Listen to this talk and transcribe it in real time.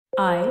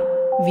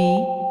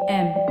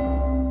IVM.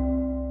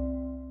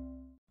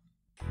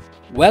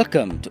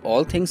 Welcome to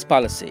All Things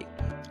Policy,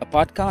 a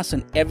podcast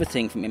on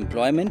everything from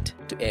employment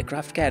to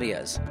aircraft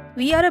carriers.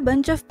 We are a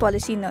bunch of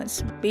policy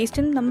nerds based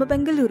in Namma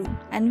Bengaluru,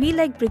 and we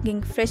like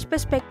bringing fresh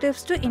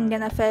perspectives to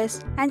Indian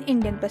affairs and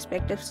Indian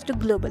perspectives to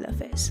global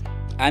affairs.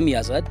 I'm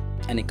Yazad,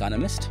 an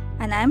economist.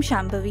 And I am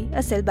Shambhavi,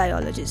 a cell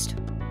biologist.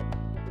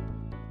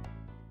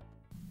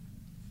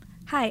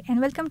 Hi, and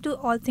welcome to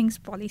All Things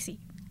Policy.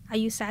 Are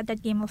you sad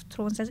that Game of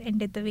Thrones has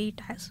ended the way it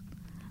has?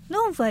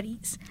 No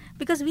worries,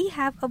 because we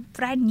have a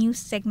brand new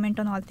segment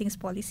on All Things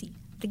Policy,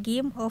 the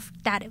Game of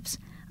Tariffs,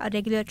 a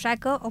regular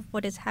tracker of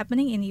what is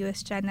happening in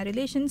US-China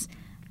relations.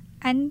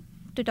 And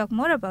to talk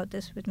more about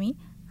this with me,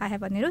 I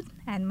have Anirudh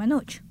and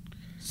Manoj.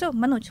 So,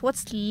 Manoj,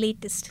 what's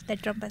latest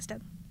that Trump has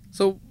done?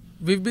 So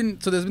there's been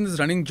this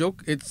running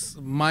joke. It's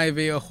my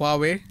way or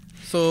Huawei.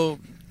 So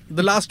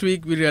the last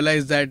week we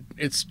realized that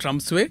it's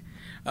Trump's way.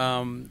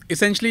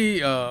 Essentially,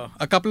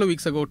 a couple of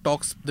weeks ago,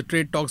 the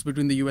trade talks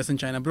between the US and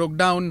China broke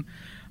down,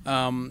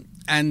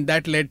 and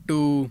that led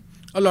to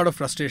a lot of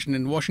frustration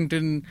in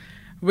Washington,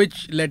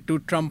 which led to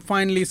Trump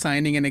finally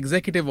signing an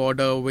executive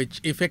order which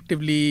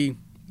effectively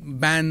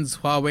bans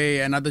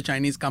Huawei and other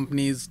Chinese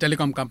companies,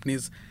 telecom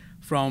companies,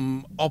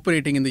 from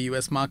operating in the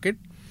US market.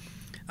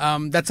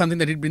 That's something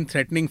that he'd been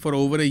threatening for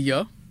over a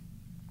year.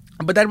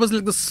 But that was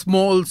like the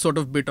small sort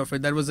of bit of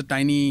it. That was a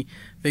tiny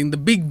thing. The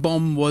big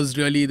bomb was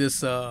really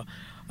this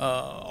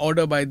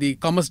order by the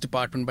Commerce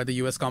Department, by the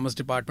US Commerce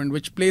Department,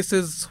 which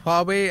places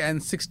Huawei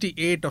and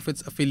 68 of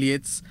its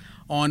affiliates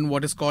on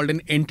what is called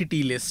an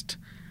entity list.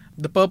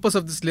 The purpose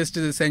of this list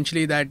is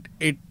essentially that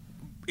it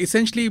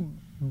essentially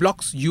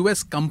blocks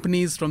US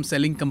companies from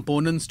selling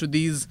components to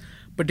these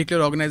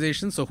particular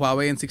organizations, so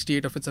Huawei and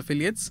 68 of its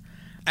affiliates.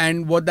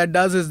 And what that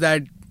does is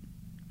that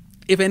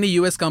if any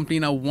US company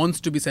now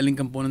wants to be selling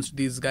components to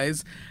these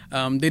guys,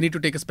 they need to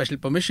take a special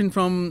permission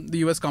from the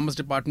US Commerce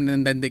Department,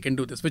 and then they can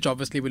do this, which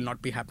obviously will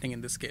not be happening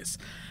in this case.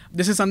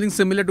 This is something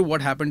similar to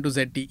what happened to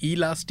ZTE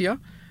last year,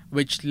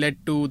 which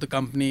led to the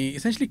company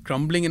essentially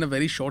crumbling in a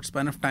very short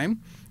span of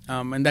time.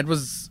 And that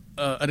was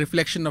a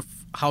reflection of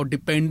how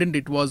dependent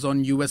it was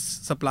on US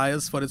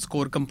suppliers for its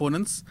core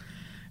components.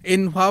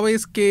 In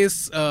Huawei's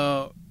case,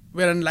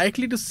 we're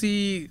unlikely to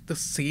see the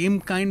same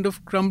kind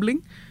of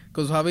crumbling,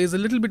 because Huawei is a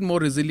little bit more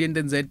resilient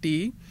than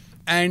ZTE.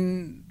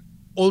 And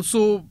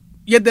also,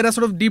 yet there are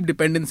sort of deep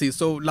dependencies.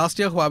 So last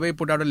year, Huawei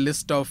put out a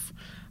list of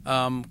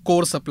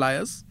core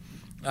suppliers.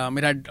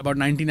 It had about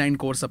 99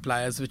 core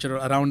suppliers, which are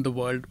around the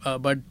world.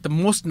 But the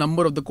most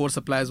number of the core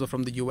suppliers were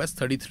from the US,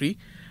 33.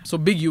 So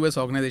big US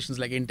organizations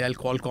like Intel,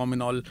 Qualcomm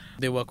and all,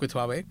 they work with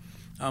Huawei.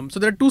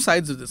 So there are two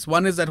sides of this.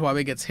 One is that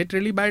Huawei gets hit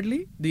really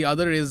badly. The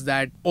other is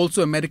that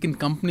also American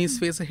companies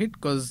face a hit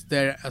because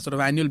their sort of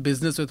annual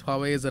business with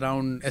Huawei is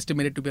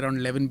estimated to be around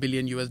 $11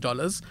 billion US.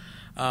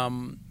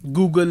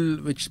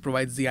 Google, which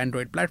provides the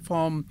Android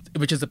platform,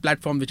 which is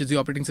the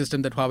operating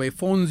system that Huawei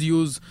phones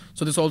use.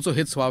 So this also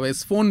hits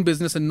Huawei's phone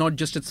business and not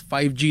just its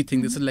 5G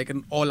thing. This is like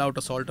an all-out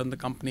assault on the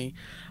company.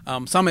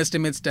 Some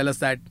estimates tell us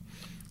that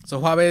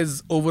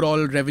Huawei's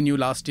overall revenue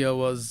last year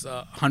was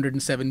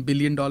 $107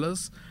 billion.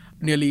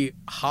 Nearly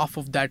half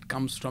of that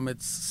comes from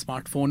its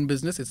smartphone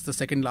business. It's the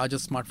second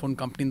largest smartphone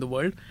company in the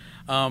world.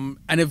 And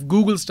if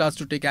Google starts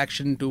to take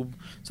action to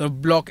sort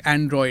of block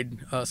Android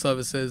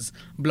services,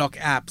 block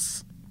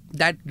apps,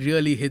 that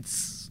really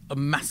hits a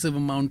massive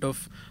amount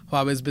of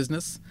Huawei's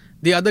business.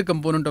 The other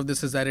component of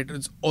this is that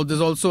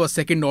there's also a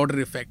second order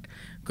effect,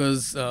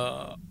 because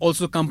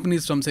also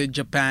companies from, say,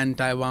 Japan,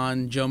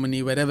 Taiwan,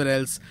 Germany, wherever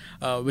else,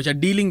 which are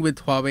dealing with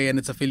Huawei and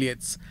its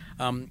affiliates,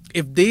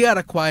 if they are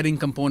acquiring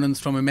components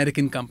from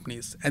American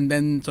companies and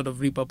then sort of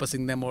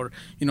repurposing them or,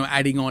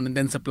 adding on and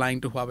then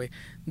supplying to Huawei,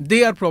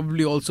 they are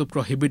probably also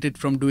prohibited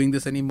from doing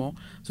this anymore.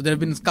 So there have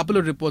been a couple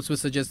of reports which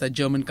suggest that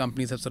German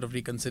companies have sort of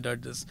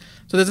reconsidered this.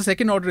 So there's a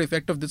second order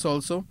effect of this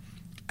also.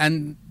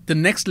 And the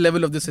next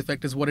level of this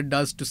effect is what it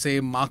does to,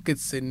 say,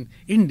 markets in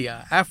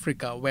India,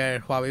 Africa, where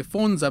Huawei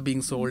phones are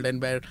being sold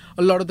and where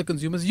a lot of the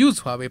consumers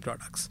use Huawei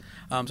products.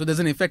 So there's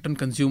an effect on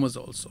consumers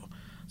also.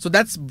 So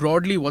that's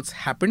broadly what's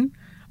happened.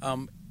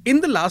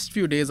 In the last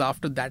few days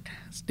after that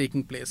is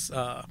taking place,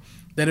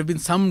 there have been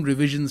some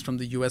revisions from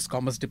the US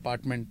Commerce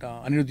Department.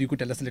 Anirudh, you could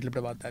tell us a little bit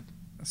about that.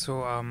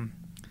 So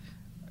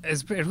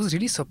it was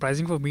really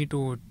surprising for me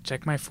to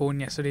check my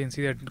phone yesterday and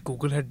see that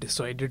Google had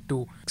decided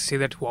to say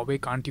that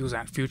Huawei can't use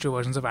future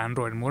versions of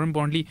Android. More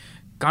importantly,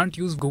 can't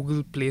use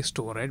Google Play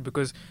Store, right?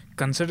 Because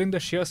considering the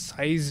sheer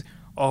size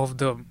of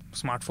the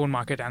smartphone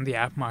market and the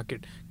app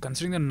market,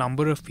 considering the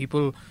number of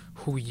people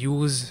who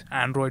use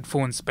Android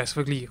phones,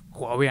 specifically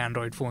Huawei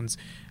Android phones,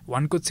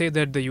 one could say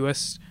that the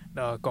US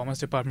Commerce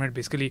Department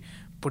basically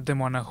put them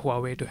on a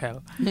Huawei to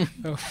hell.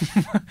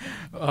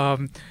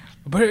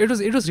 But it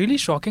was really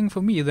shocking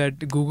for me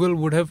that Google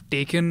would have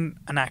taken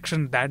an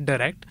action that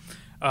direct,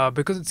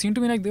 because it seemed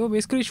to me like they were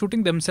basically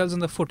shooting themselves in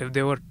the foot. If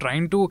they were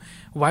trying to,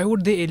 why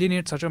would they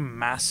alienate such a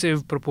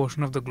massive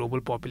proportion of the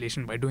global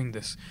population by doing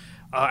this?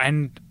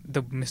 And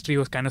the mystery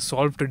was kind of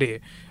solved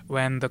today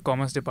when the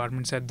Commerce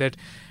Department said that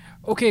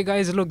okay,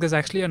 guys, look, there's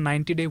actually a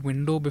 90-day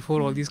window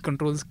before all these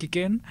controls kick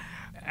in.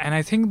 And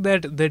I think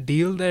that the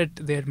deal that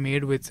they had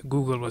made with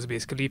Google was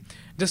basically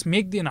just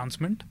make the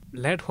announcement,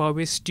 let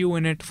Huawei stew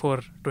in it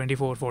for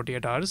 24,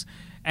 48 hours,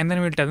 and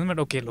then we'll tell them that,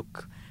 okay,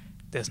 look,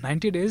 there's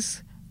 90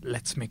 days,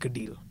 let's make a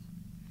deal.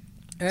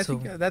 And I So-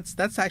 think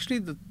that's actually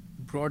the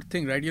broad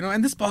thing, right?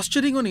 And this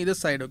posturing on either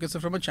side. Okay, so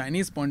from a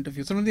Chinese point of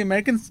view, so from the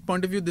American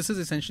point of view, this is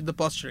essentially the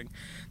posturing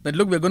that,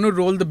 look, we're going to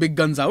roll the big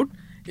guns out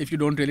if you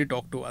don't really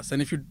talk to us,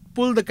 and if you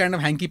pull the kind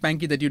of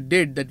hanky-panky that you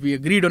did, that we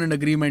agreed on an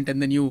agreement,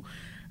 and then you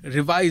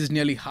revised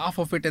nearly half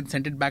of it and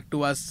sent it back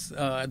to us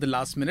at the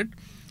last minute,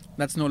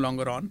 that's no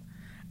longer on.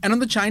 And on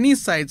the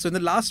Chinese side, so in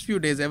the last few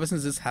days, ever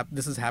since this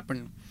has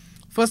happened,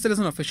 first there is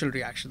an official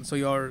reaction. So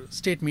your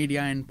state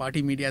media and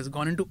party media has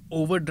gone into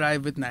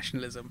overdrive with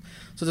nationalism.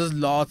 So there's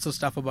lots of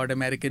stuff about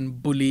American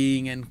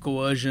bullying and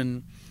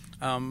coercion,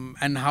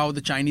 and how the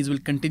Chinese will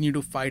continue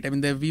to fight. I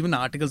mean, there have even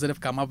articles that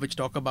have come up which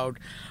talk about,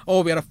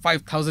 oh, we are a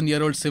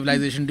 5,000-year-old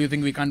civilization. Do you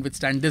think we can't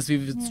withstand this?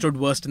 We've stood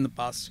worst in the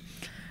past.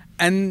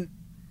 And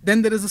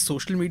then there is a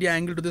social media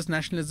angle to this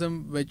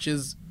nationalism, which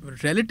is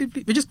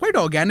quite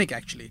organic,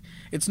 actually.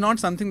 It's not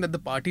something that the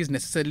party is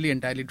necessarily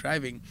entirely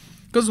driving,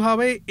 because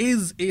Huawei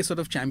is a sort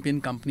of champion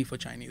company for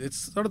Chinese.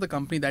 It's sort of the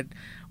company that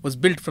was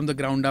built from the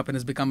ground up and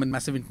has become a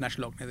massive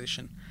international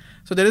organization.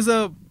 So there is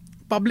a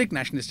public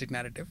nationalistic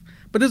narrative,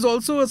 but there's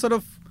also a sort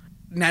of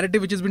narrative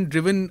which has been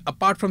driven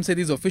apart from, say,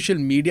 these official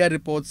media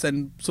reports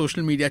and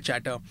social media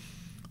chatter.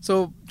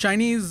 So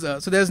Chinese, so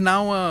there's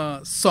now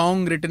a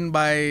song written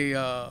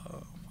by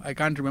I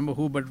can't remember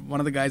who, but one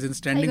of the guys is Are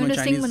you trending going on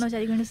to Chinese. sing, Manoj?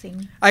 Are you going to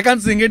sing? I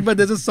can't sing it, but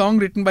there's a song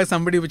written by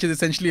somebody which is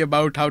essentially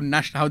about how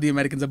the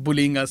Americans are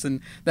bullying us, and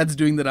that's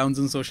doing the rounds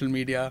on social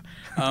media.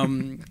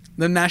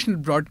 The national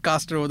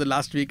broadcaster over the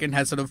last weekend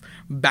has sort of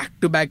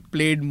back-to-back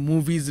played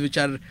movies which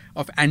are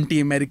of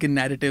anti-American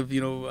narrative,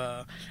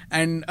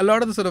 and a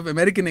lot of the sort of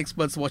American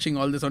experts watching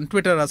all this on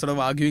Twitter are sort of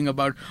arguing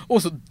about, oh,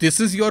 so this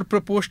is your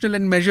proportional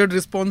and measured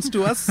response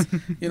to us,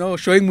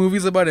 showing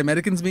movies about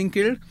Americans being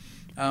killed.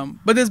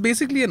 But there's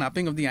basically an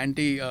upping of the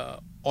ante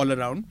all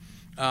around.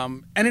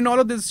 And in all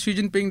of this, Xi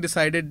Jinping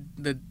decided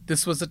that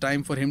this was the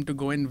time for him to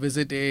go and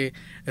visit a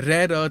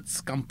rare earths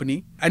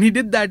company. And he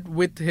did that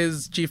with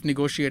his chief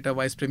negotiator,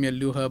 Vice Premier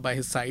Liu He, by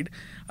his side.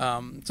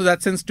 So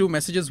that sends two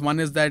messages. One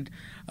is that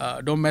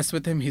don't mess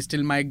with him. He's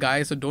still my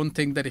guy. So don't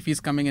think that if he's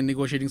coming and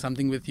negotiating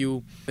something with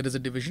you, there is a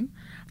division.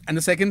 And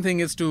the second thing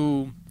is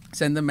to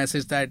send the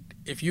message that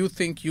if you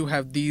think you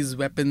have these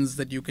weapons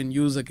that you can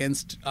use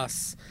against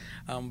us,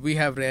 we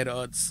have rare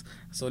earths.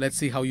 So let's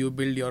see how you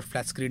build your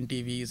flat screen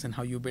TVs and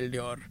how you build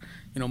your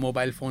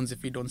mobile phones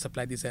if we don't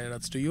supply these rare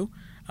earths to you.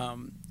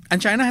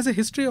 And China has a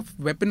history of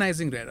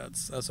weaponizing rare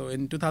earths. So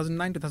in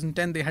 2009,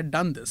 2010, they had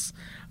done this.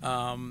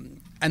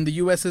 And the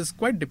US is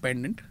quite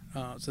dependent.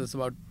 So it's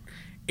about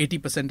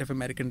 80% of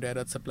American rare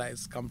earth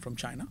supplies come from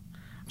China.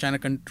 China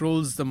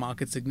controls the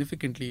market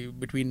significantly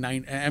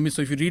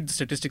so if you read the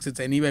statistics, it's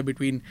anywhere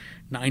between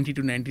 90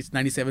 to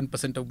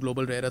 97% of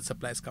global rare earth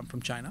supplies come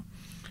from China.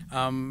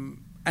 And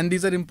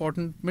these are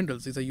important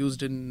minerals. These are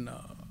used in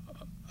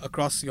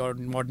across your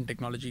modern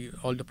technology,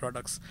 all the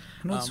products.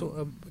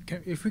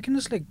 If we can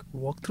just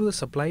walk through the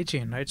supply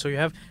chain, right? So you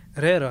have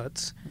rare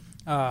earths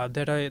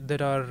that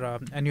are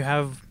and you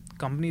have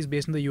companies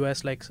based in the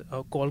US like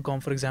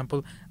Qualcomm, for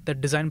example,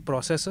 that design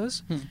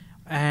processors.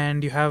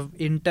 And you have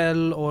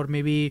Intel or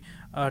maybe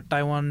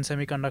Taiwan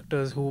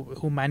Semiconductors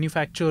who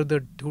manufacture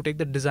who take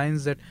the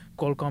designs that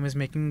Qualcomm is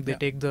making. They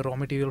take the raw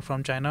material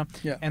from China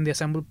and they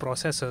assemble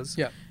processors,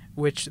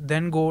 which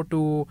then go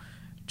to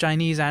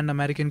Chinese and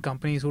American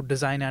companies who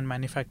design and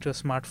manufacture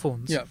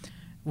smartphones,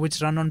 which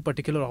run on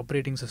particular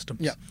operating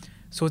systems.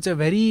 So it's a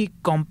very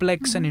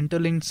complex and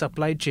interlinked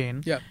supply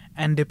chain.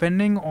 And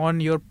depending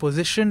on your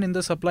position in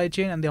the supply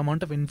chain and the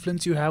amount of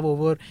influence you have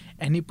over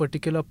any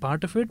particular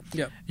part of it,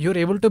 you're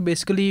able to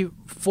basically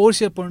force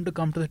your opponent to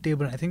come to the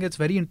table. I think it's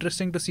very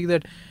interesting to see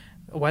that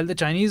while the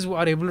Chinese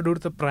are able to do it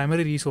with the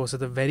primary resource at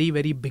the very,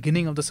 very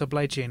beginning of the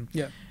supply chain,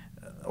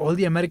 all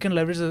the American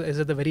leverage is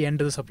at the very end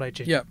of the supply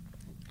chain.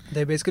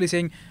 They're basically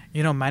saying,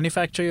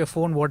 manufacture your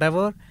phone,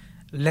 whatever.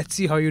 Let's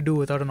see how you do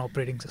without an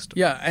operating system.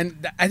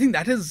 And I think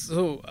that is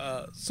so.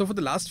 So for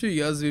the last few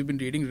years, we've been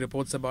reading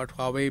reports about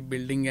Huawei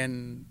building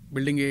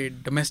a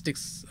domestic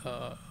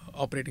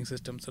operating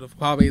system, sort of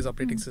Huawei's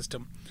operating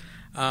system.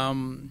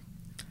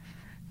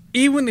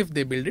 Even if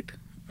they build it,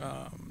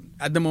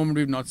 at the moment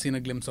we've not seen a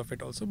glimpse of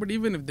it also. But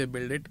even if they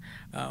build it,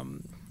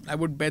 I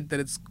would bet that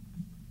it's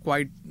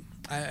quite.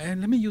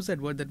 Let me use that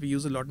word that we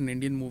use a lot in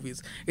Indian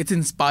movies. It's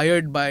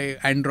inspired by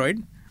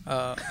Android.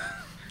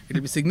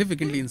 It'll be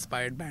significantly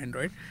inspired by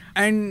Android.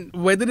 And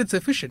whether it's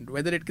efficient,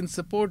 whether it can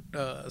support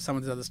some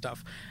of this other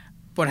stuff,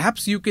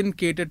 perhaps you can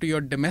cater to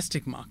your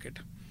domestic market.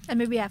 And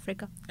maybe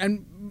Africa.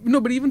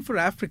 But even for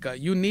Africa,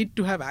 you need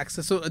to have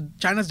access. So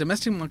China's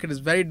domestic market is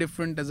very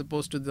different as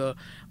opposed to the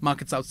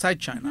markets outside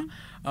China.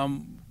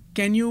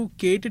 Can you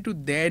cater to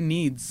their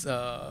needs,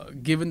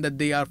 given that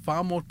they are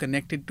far more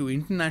connected to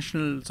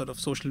international sort of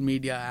social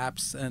media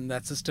apps and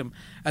that system,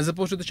 as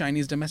opposed to the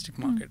Chinese domestic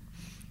market?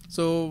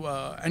 So,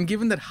 and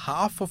given that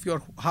half of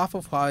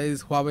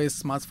Huawei's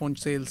smartphone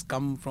sales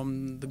come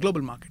from the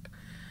global market,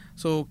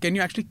 so can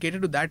you actually cater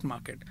to that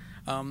market?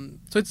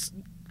 So it's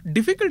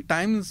difficult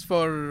times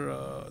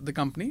for the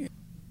company.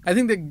 I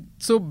think they're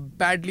so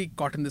badly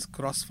caught in this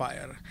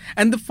crossfire.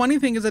 And the funny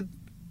thing is that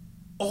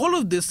all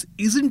of this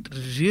isn't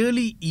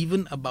really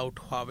even about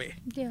Huawei.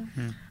 Yeah.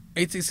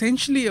 It's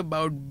essentially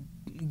about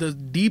the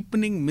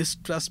deepening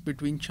mistrust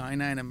between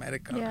China and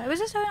America. Yeah, I was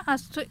just going to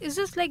ask, so is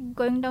this like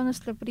going down a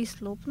slippery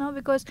slope now?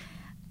 Because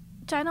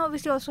China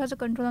obviously also has a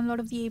control on a lot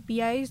of the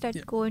APIs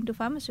that go into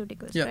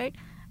pharmaceuticals, right?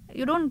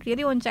 You don't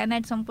really want China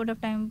at some point of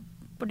time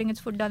putting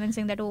its foot down and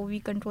saying that, oh, we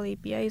control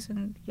APIs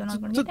and you're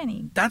not going to get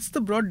any. That's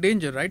the broad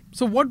danger, right?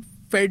 So what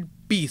fed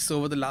peace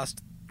over the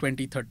last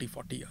 20, 30,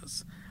 40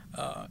 years?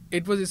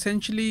 It was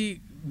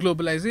essentially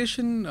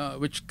globalization,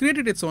 which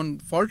created its own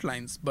fault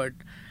lines, but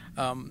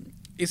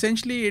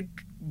essentially it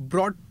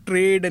brought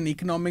trade and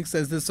economics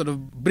as this sort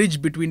of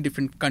bridge between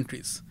different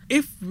countries.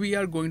 If we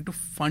are going to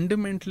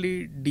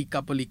fundamentally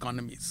decouple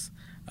economies,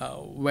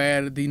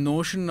 where the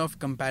notion of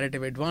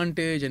comparative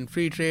advantage and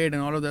free trade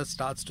and all of that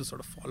starts to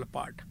sort of fall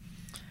apart,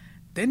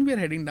 then we are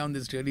heading down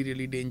this really,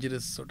 really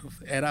dangerous sort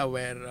of era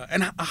where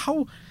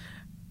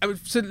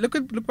so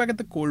look back at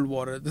the Cold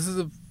War. This is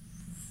a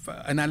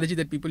analogy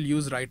that people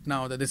use right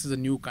now, that this is a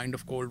new kind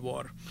of Cold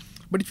War.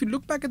 But if you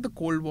look back at the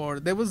Cold War,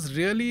 there was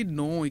really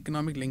no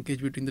economic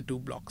linkage between the two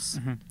blocs.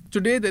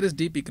 Today, there is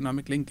deep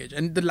economic linkage.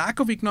 And the lack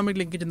of economic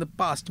linkage in the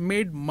past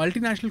made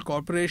multinational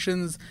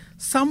corporations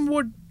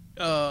somewhat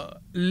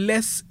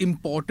less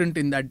important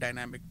in that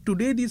dynamic.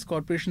 Today, these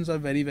corporations are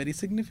very, very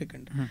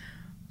significant.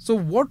 So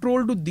what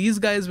role do these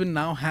guys will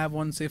now have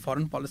on, say,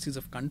 foreign policies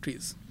of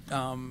countries?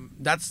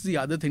 That's the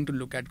other thing to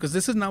look at, because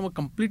this is now a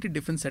completely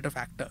different set of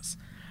actors.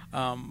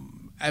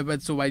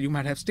 So while you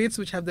might have states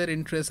which have their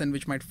interests and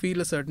which might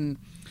feel a certain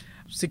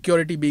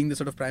security being the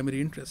sort of primary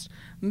interest,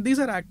 these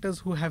are actors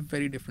who have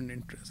very different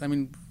interests. I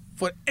mean,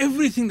 for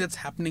everything that's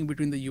happening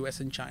between the US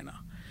and China,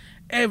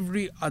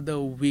 every other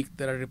week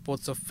there are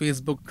reports of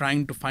Facebook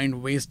trying to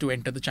find ways to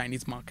enter the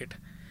Chinese market,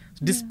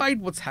 despite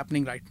what's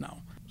happening right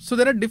now. So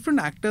there are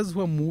different actors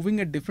who are moving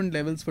at different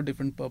levels for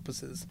different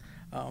purposes.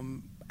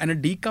 And a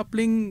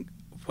decoupling,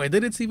 whether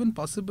it's even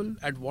possible,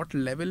 at what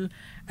level,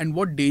 and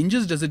what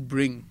dangers does it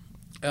bring,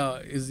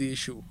 is the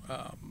issue.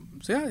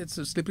 So yeah, it's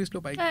a slippery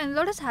slope. Yeah, and a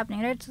lot is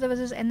happening, right? So there was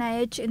this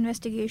NIH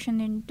investigation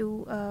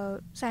into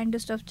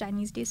scientists of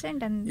Chinese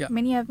descent, and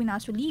many have been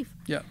asked to leave.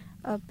 Yeah.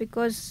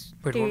 Because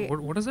wait,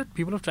 what is that?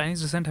 People of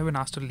Chinese descent have been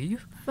asked to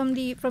leave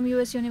from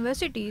US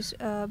universities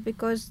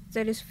because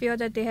there is fear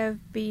that they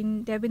have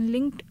been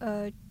linked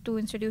to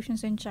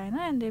institutions in China,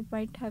 and they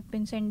might have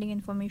been sending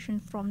information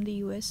from the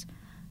US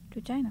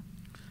to China.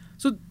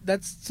 So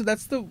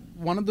that's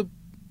one of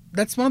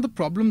the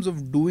problems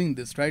of doing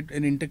this, right?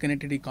 In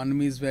interconnected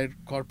economies where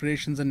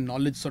corporations and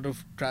knowledge sort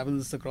of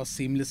travels across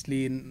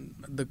seamlessly in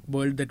the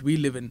world that we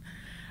live in.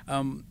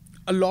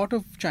 A lot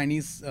of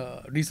Chinese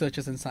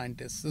researchers and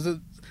scientists. So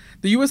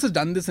the US has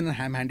done this in a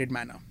ham-handed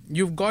manner.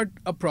 You've got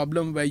a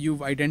problem where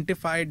you've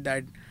identified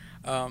that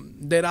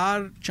there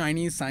are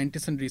Chinese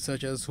scientists and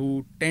researchers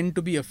who tend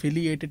to be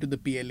affiliated to the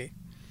PLA,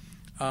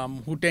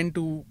 who tend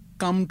to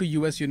come to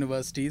US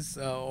universities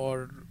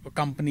or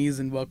companies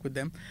and work with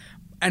them,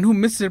 and who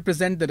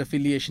misrepresent their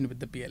affiliation with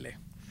the PLA.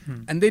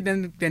 And they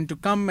then tend to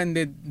come and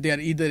they are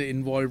either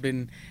involved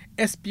in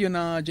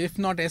espionage. If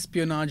not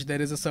espionage,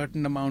 there is a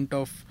certain amount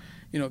of,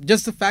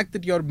 just the fact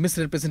that you're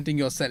misrepresenting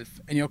yourself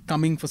and you're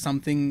coming for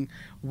something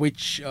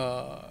which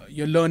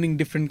you're learning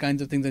different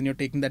kinds of things, and you're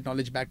taking that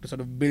knowledge back to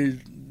sort of build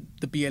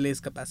the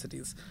PLA's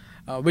capacities,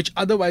 which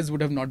otherwise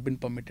would have not been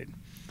permitted.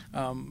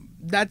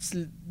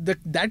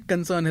 That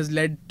concern has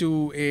led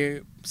to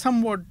a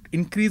somewhat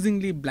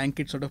increasingly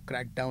blanket sort of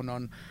crackdown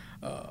on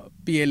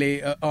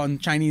PLA, on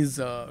Chinese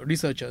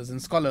researchers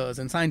and scholars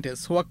and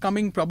scientists who are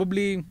coming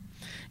probably,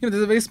 there's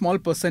a very small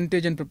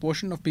percentage and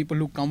proportion of people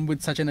who come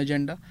with such an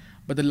agenda,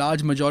 but the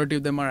large majority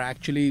of them are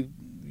actually,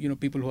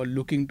 people who are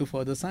looking to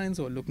further science,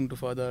 who are looking to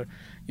further,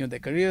 their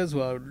careers,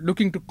 who are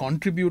looking to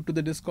contribute to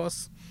the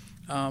discourse.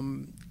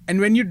 And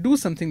when you do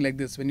something like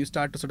this, when you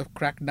start to sort of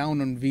crack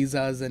down on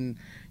visas and,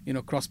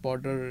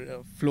 cross-border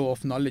flow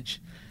of knowledge,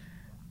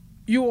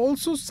 you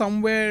also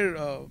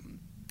somewhere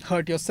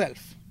hurt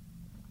yourself,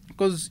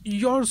 because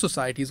your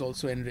society is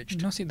also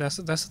enriched. No, see, that's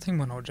the thing,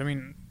 Manoj. I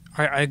mean,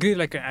 I agree,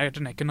 like, at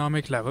an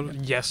economic level,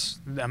 yes,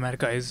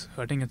 America is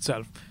hurting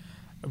itself.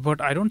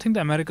 But I don't think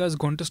that America is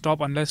going to stop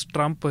unless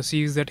Trump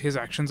perceives that his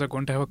actions are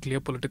going to have a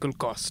clear political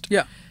cost.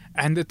 Yeah.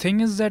 And the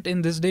thing is that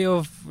in this day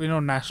of,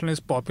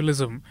 nationalist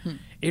populism,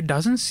 it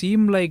doesn't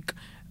seem like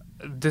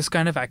this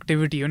kind of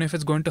activity, even if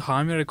it's going to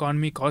harm your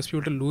economy, cause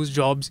people to lose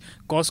jobs,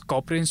 cause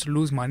corporations to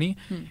lose money,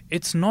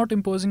 it's not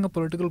imposing a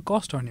political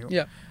cost on you.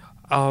 Yeah.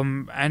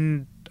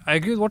 And I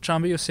agree with what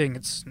Shambi is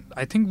saying.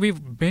 I think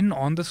we've been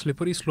on the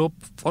slippery slope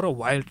for a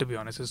while, to be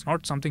honest. It's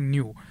not something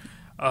new.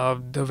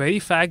 The very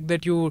fact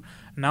that you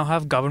now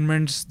have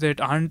governments that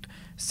aren't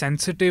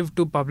sensitive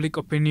to public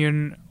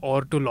opinion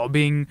or to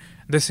lobbying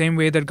the same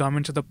way that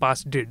governments of the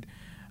past did,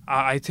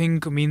 I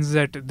think means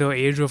that the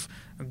age of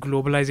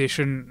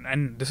globalization,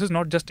 and this is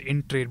not just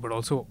in trade but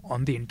also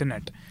on the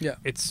internet, Yeah.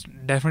 it's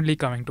definitely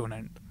coming to an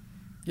end.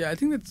 Yeah, I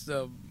think that's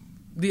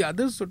the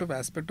other sort of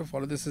aspect of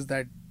all of this is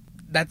that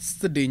that's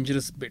the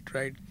dangerous bit,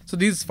 right? So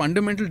these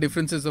fundamental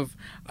differences of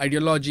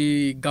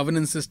ideology,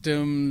 governance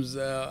systems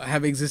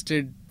have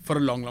existed for a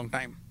long, long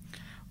time.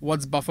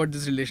 What's buffered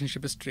this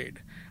relationship is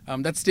trade.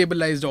 That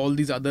stabilized all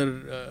these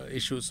other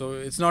issues. So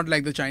it's not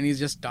like the Chinese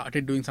just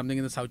started doing something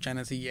in the South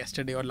China Sea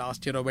yesterday or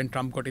last year or when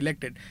Trump got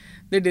elected.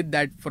 They did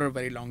that for a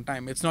very long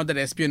time. It's not that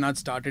espionage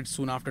started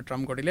soon after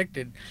Trump got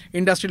elected.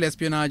 Industrial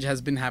espionage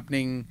has been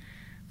happening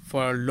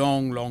for a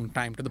long, long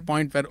time, to the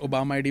point where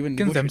Obama had even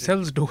Can negotiated.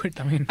 themselves do it.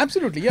 I mean,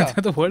 Absolutely, yeah.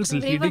 the world's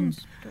leading.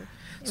 Everyone's do it.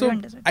 So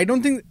Everyone does it. I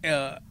don't think,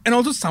 and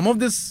also some of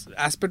this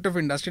aspect of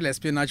industrial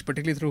espionage,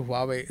 particularly through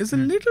Huawei, is a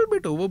little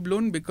bit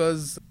overblown,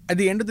 because at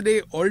the end of the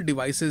day, all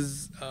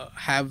devices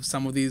have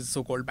some of these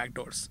so-called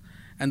backdoors,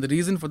 and the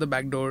reason for the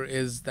backdoor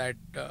is that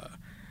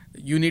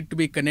you need to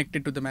be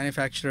connected to the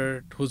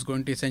manufacturer who's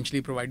going to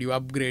essentially provide you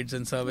upgrades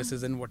and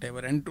services and whatever,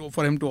 and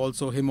for him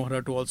or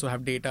her to also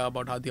have data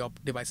about how the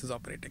device is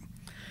operating.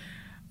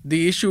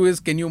 The issue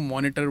is, can you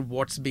monitor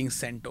what's being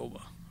sent over?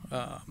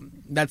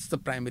 That's the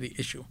primary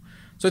issue.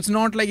 So it's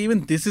not like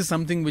even this is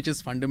something which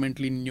is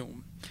fundamentally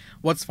new.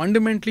 What's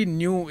fundamentally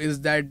new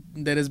is that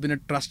there has been a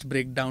trust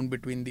breakdown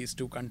between these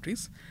two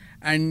countries,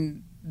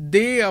 and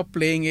they are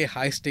playing a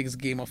high stakes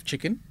game of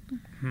chicken,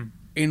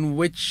 in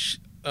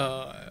which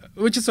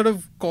is sort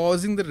of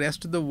causing the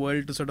rest of the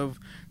world to sort of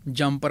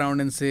jump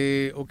around and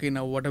say, okay,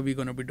 now what are we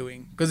going to be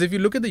doing? Because if you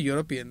look at the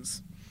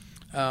Europeans,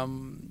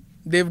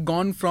 they've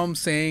gone from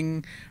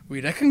saying,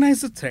 we recognize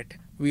the threat,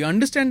 we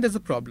understand there's a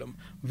problem,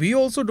 we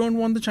also don't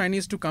want the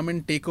Chinese to come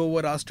and take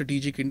over our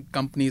strategic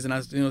companies and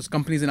our,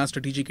 companies in our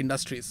strategic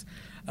industries.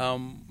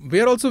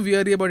 We are also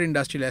wary about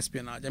industrial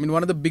espionage. I mean,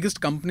 one of the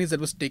biggest companies that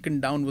was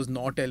taken down was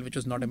Nortel, which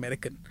was not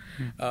American,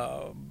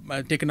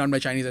 taken down by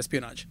Chinese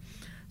espionage.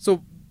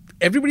 So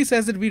everybody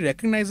says that we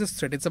recognize this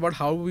threat. It's about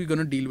how we're going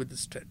to deal with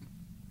this threat.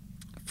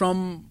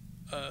 From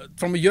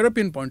a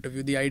European point of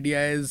view, the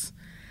idea is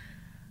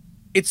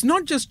it's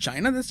not just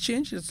China that's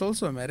changed, it's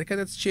also America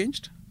that's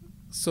changed.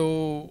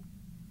 So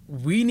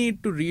we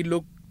need to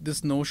relook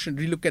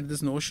at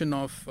this notion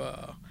of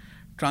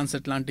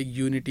transatlantic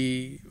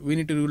unity. We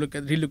need to relook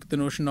at the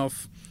notion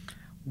of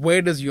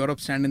where does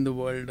Europe stand in the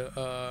world.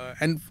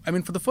 And I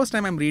mean, for the first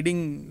time, I'm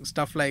reading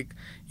stuff like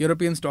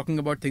Europeans talking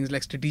about things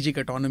like strategic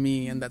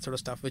autonomy and that sort of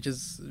stuff, which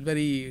is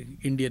very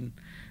Indian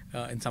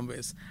in some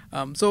ways.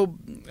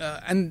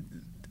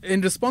 And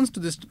in response to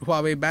this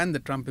Huawei ban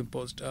that Trump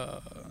imposed,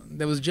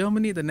 there was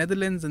Germany, the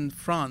Netherlands, and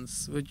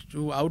France,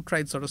 who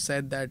outright sort of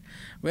said that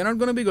we're not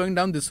going to be going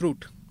down this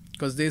route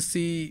because they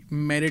see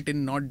merit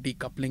in not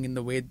decoupling in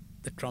the way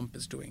that Trump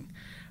is doing.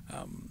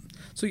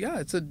 So yeah,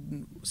 it's a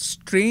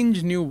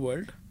strange new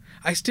world.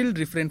 I still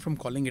refrain from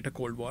calling it a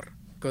Cold War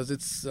because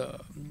it's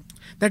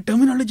that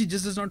terminology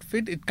just does not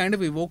fit. It kind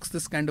of evokes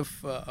this kind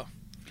of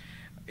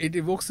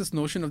this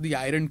notion of the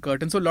Iron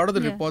Curtain. So a lot of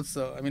the reports,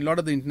 a lot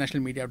of the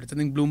international media outlets, I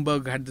think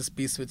Bloomberg had this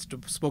piece which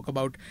spoke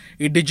about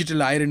a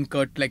digital Iron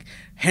Curtain. Like,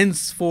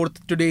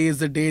 henceforth, today is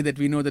the day that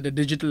we know that a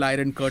digital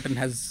Iron Curtain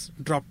has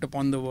dropped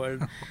upon the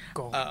world.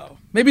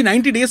 Maybe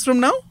 90 days from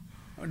now,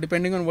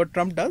 depending on what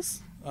Trump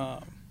does.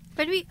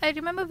 But I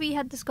remember we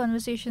had this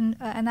conversation,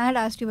 and I had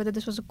asked you whether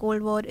this was a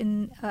Cold War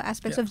in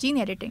aspects of gene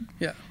editing.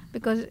 Yeah.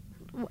 Because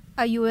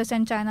US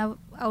and China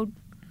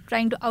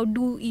trying to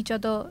outdo each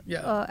other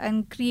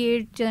and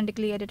create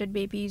genetically edited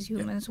babies,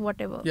 humans,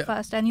 whatever,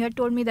 fast. And you had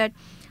told me that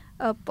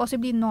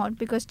possibly not,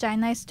 because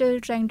China is still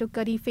trying to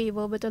curry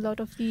favor with a lot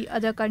of the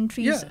other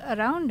countries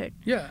around it.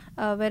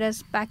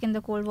 Whereas back in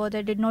the Cold War,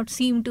 there did not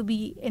seem to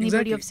be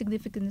anybody of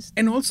significance.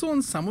 And also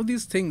on some of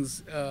these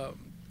things,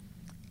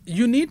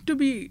 you need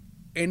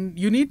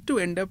to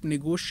end up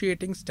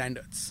negotiating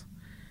standards.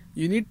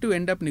 You need to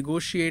end up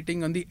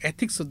negotiating on the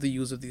ethics of the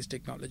use of these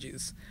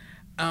technologies.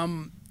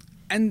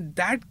 And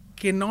that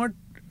cannot...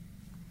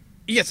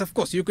 Yes, of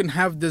course, you can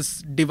have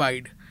this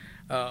divide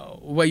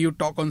where you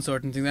talk on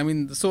certain things. I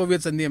mean, the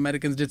Soviets and the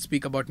Americans did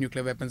speak about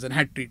nuclear weapons and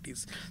had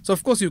treaties. So,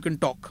 of course, you can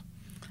talk.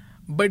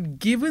 But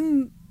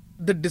given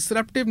the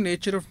disruptive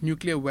nature of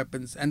nuclear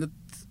weapons and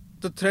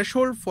the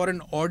threshold for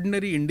an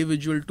ordinary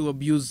individual to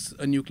abuse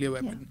a nuclear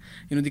weapon,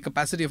 the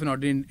capacity of an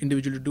ordinary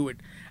individual to do it,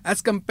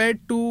 as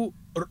compared to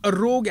a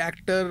rogue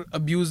actor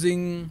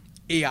abusing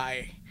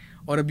AI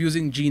or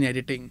abusing gene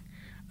editing,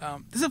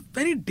 there's a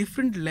very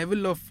different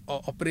level of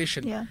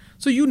operation.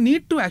 So you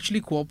need to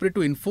actually cooperate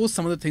to enforce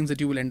some of the things that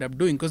you will end up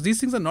doing, because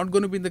these things are not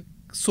going to be in the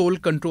sole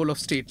control of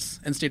states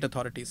and state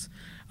authorities.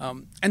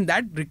 And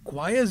that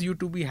requires you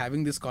to be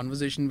having this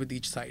conversation with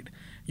each side.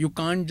 You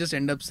can't just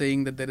end up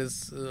saying that there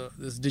is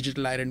this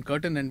digital Iron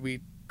Curtain and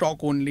we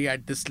talk only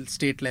at this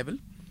state level.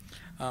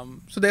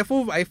 So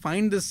therefore, I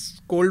find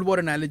this Cold War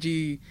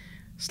analogy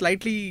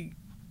slightly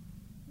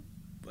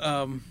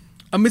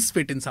a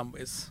misfit in some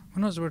ways.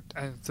 Manoj,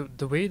 but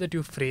the way that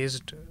you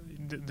phrased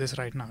this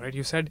right now, right?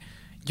 You said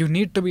you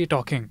need to be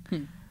talking,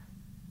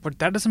 but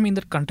that doesn't mean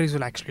that countries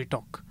will actually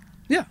talk.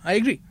 Yeah, I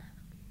agree.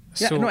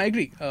 Yeah, So- no, I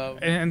agree.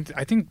 And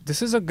I think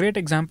this is a great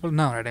example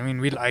now, right? I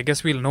mean, I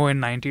guess we'll know in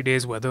 90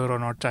 days whether or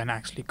not China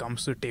actually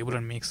comes to the table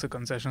and makes the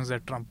concessions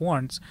that Trump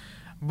wants.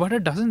 But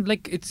it doesn't,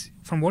 it's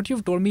from what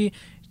you've told me,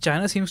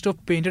 China seems to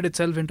have painted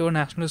itself into a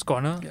nationalist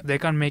corner. Yeah. They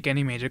can't make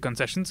any major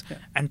concessions, Yeah.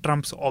 and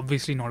Trump's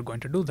obviously not going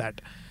to do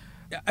that.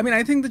 Yeah, I mean,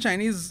 I think the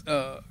Chinese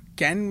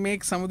can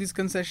make some of these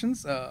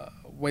concessions.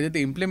 Whether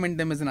they implement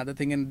them is another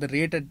thing, and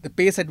the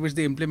pace at which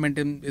they implement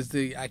them is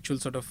the actual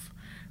sort of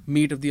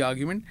meat of the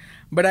argument.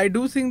 But I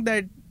do think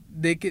that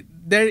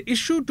their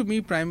issue to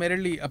me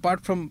primarily,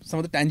 apart from some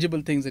of the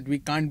tangible things that we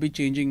can't be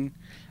changing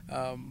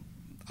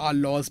our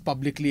laws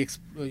publicly,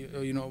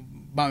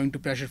 bowing to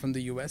pressure from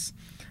the US.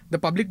 The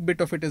public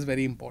bit of it is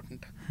very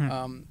important.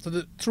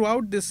 So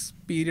throughout this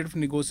period of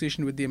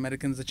negotiation with the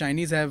Americans, the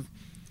Chinese have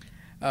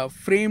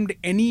framed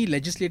any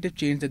legislative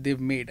change that they've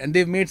made, and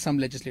they've made some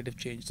legislative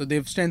change. So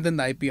they've strengthened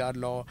the IPR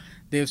law,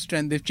 they've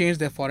changed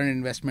their foreign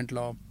investment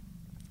law.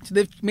 So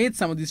they've made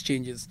some of these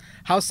changes.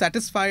 How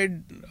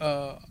satisfied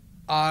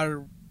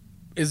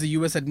is the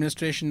US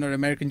administration or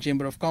American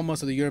Chamber of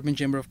Commerce or the European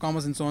Chamber of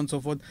Commerce and so on and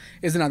so forth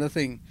is another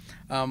thing.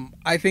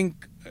 I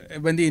think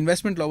when the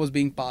investment law was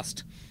being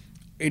passed,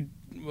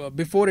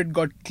 before it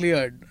got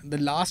cleared, the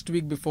last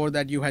week before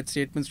that, you had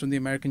statements from the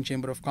American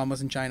Chamber of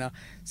Commerce in China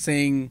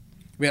saying,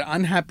 we're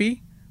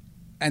unhappy.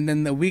 And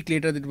then a week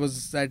later, it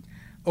was that,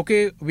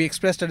 okay, we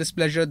expressed our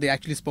displeasure. They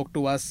actually spoke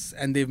to us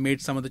and they've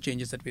made some of the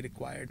changes that we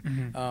required.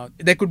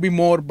 There could be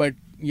more, but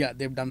yeah,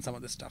 they've done some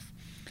of this stuff.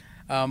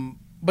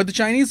 But the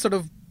Chinese sort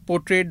of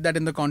portrayed that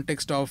in the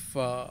context of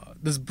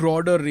this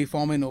broader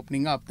reform and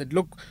opening up. That,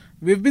 look,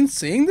 we've been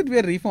saying that we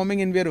are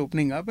reforming and we are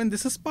opening up, and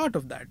this is part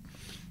of that.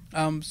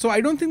 So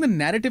I don't think the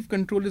narrative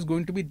control is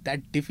going to be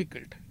that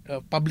difficult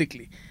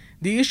publicly.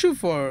 The issue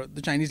for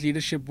the Chinese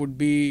leadership would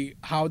be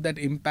how that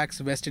impacts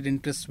vested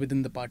interests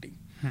within the party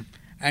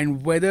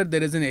and whether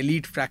there is an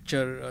elite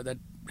fracture that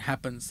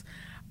happens.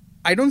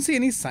 I don't see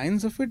any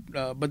signs of it,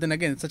 but then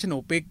again, it's such an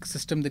opaque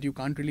system that you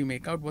can't really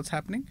make out what's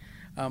happening.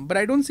 But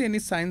I don't see any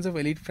signs of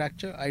elite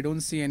fracture. I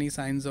don't see any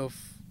signs of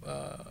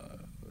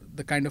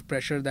the kind of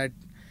pressure that,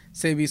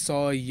 say, we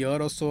saw a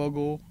year or so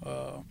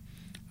ago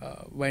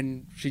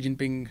when Xi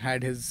Jinping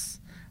had his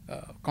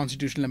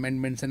constitutional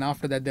amendments, and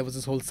after that there was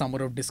this whole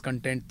summer of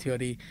discontent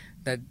theory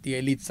that the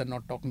elites are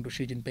not talking to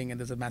Xi Jinping and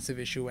there's a massive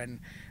issue, and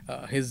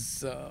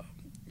his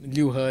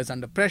Liu He is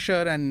under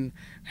pressure, and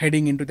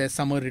heading into their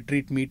summer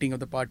retreat meeting of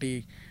the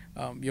party,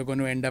 you're going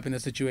to end up in a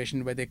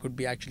situation where there could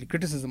be actually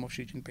criticism of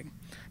Xi Jinping.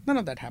 None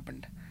of that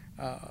happened.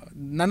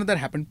 None of that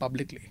happened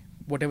publicly.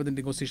 Whatever the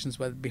negotiations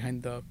were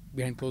behind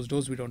closed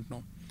doors, we don't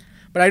know.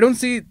 But I don't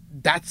see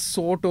that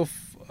sort of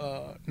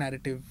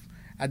narrative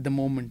at the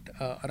moment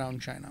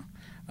around China.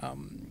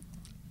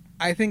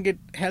 I think it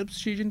helps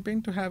Xi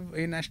Jinping to have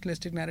a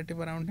nationalistic narrative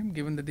around him,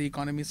 given that the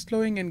economy is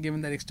slowing and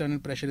given that external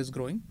pressure is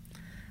growing.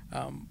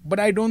 But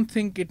I don't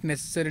think it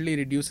necessarily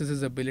reduces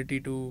his ability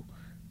to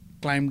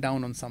climb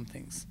down on some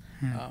things.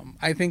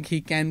 I think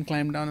he can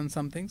climb down on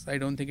some things. I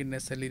don't think it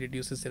necessarily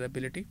reduces their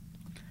ability.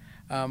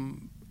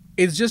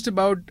 It's just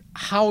about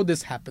how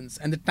this happens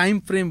and the time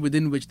frame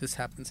within which this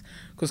happens.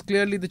 Because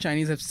clearly the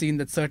Chinese have seen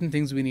that certain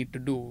things we need to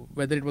do,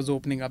 whether it was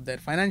opening up their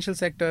financial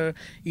sector,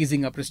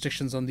 easing up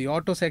restrictions on the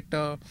auto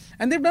sector,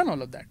 and they've done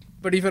all of that.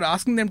 But if you're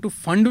asking them to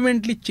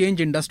fundamentally change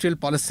industrial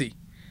policy,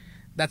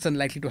 that's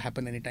unlikely to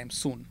happen anytime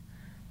soon.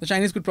 The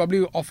Chinese could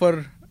probably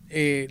offer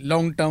a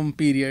long-term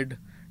period,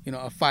 a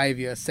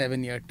 5-year,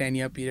 7-year,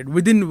 10-year period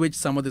within which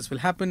some of this will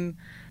happen.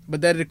 But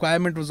their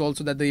requirement was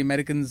also that the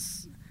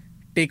Americans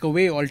take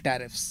away all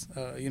tariffs,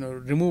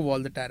 remove all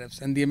the tariffs.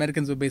 And the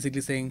Americans were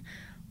basically saying,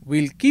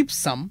 we'll keep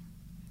some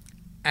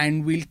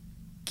and we'll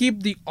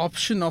keep the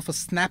option of a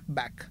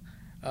snapback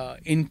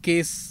in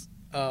case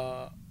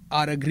our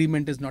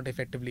agreement is not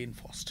effectively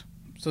enforced.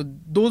 So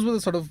those were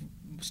the sort of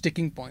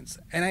sticking points.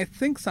 And I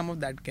think some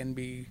of that can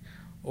be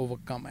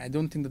overcome. I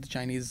don't think that the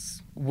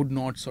Chinese would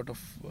not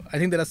I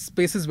think there are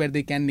spaces where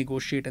they can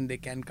negotiate and they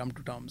can come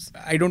to terms.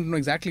 I don't know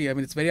exactly. I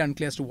mean, it's very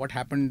unclear as to what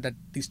happened that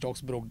these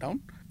talks broke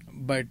down.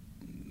 But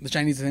the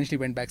Chinese essentially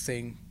went back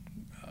saying,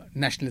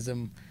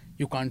 nationalism,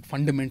 you can't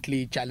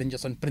fundamentally challenge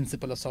us on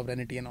principle of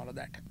sovereignty and all of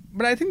that.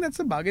 But I think that's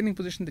a bargaining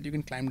position that you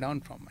can climb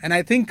down from. And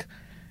I think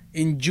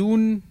in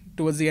June,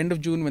 towards the end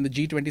of June, when the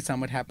G20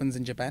 summit happens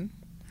in Japan,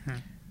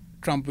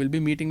 Trump will be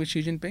meeting with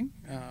Xi Jinping,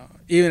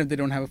 even if they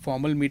don't have a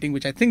formal meeting,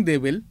 which I think they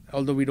will,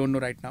 although we don't know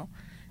right now.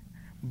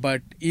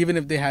 But even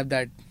if they have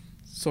that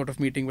sort of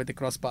meeting where they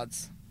cross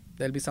paths,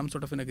 there'll be some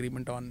sort of an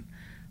agreement on,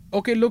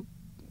 okay, look,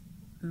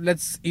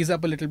 let's ease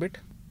up a little bit,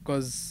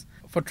 because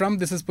for Trump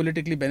this is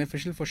politically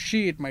beneficial. For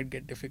Xi it might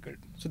get difficult.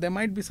 So there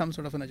might be some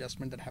sort of an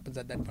adjustment that happens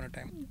at that point of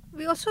time.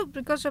 We also,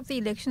 because of the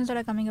elections that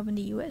are coming up in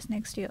the US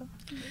next year.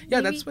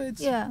 Yeah, that's why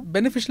it's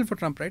beneficial for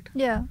Trump, right?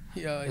 Yeah.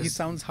 He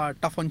sounds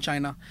hard, tough on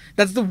China.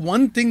 That's the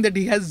one thing that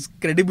he has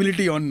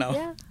credibility on now.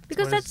 Yeah,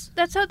 because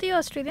that's how the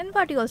Australian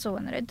party also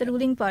won, right? The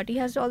ruling party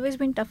has always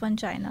been tough on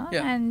China,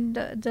 and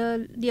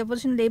the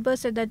opposition Labour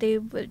said that they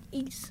will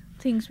ease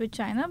things with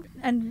China,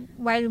 and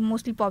while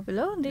mostly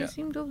popular, they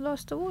seem to have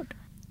lost the vote.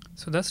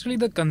 So that's really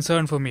the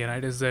concern for me,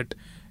 right? Is that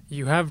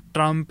you have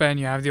Trump and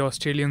you have the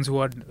Australians who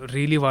are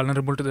really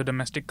vulnerable to the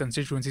domestic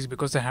constituencies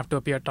because they have to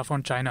appear tough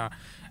on China.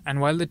 And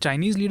while the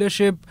Chinese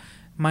leadership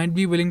might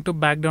be willing to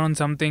back down on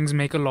some things,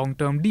 make a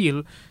long-term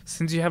deal,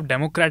 since you have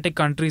democratic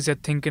countries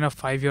that think in a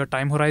 5-year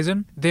time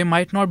horizon, they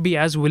might not be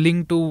as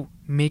willing to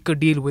make a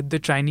deal with the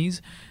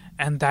Chinese.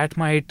 And that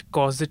might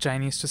cause the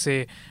Chinese to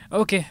say,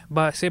 okay,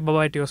 say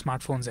bye-bye to your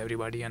smartphones,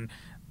 everybody. And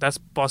that's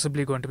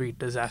possibly going to be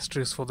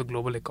disastrous for the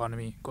global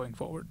economy going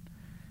forward.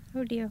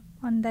 Oh dear.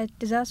 On that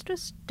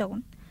disastrous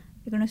tone,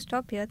 we're going to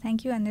stop here.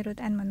 Thank you, Anirudh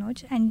and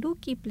Manoj. And do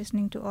keep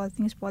listening to All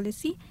Things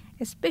Policy,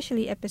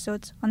 especially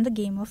episodes on the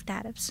game of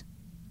tariffs.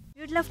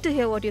 We'd love to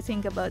hear what you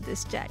think about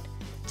this chat.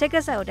 Check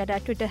us out at our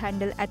Twitter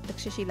handle at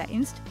Takshashila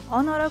Inst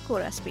on our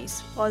Quora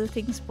space, All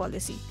Things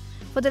Policy.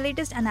 For the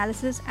latest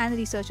analysis and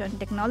research on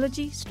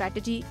technology,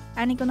 strategy,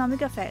 and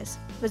economic affairs,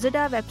 visit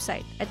our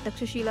website at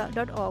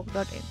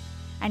takshashila.org.in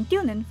and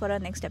tune in for our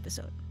next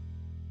episode.